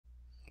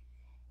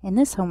In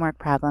this homework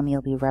problem,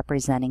 you'll be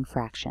representing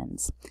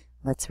fractions.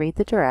 Let's read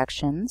the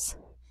directions.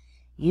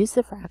 Use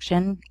the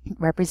fraction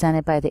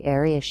represented by the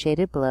area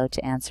shaded below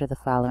to answer the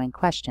following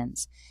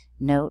questions.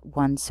 Note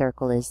one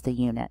circle is the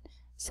unit.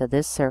 So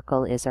this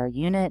circle is our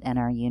unit, and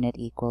our unit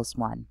equals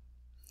 1.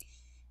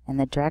 And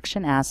the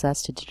direction asks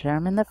us to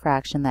determine the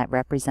fraction that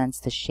represents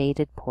the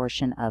shaded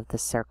portion of the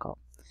circle.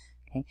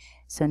 Okay,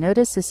 so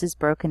notice this is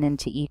broken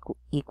into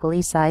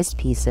equally sized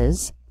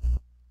pieces.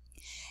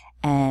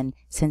 And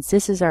since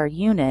this is our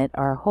unit,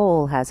 our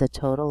whole has a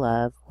total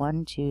of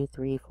 1, 2,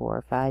 3,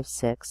 4, 5,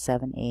 6,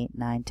 7, 8,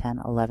 9,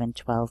 10, 11,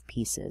 12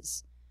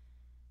 pieces.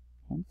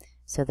 Okay.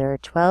 So there are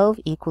 12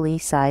 equally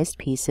sized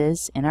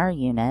pieces in our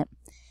unit,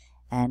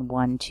 and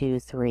 1, 2,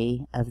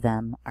 3 of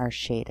them are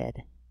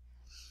shaded.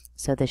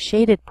 So the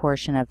shaded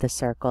portion of the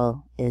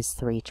circle is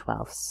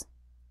 3/12.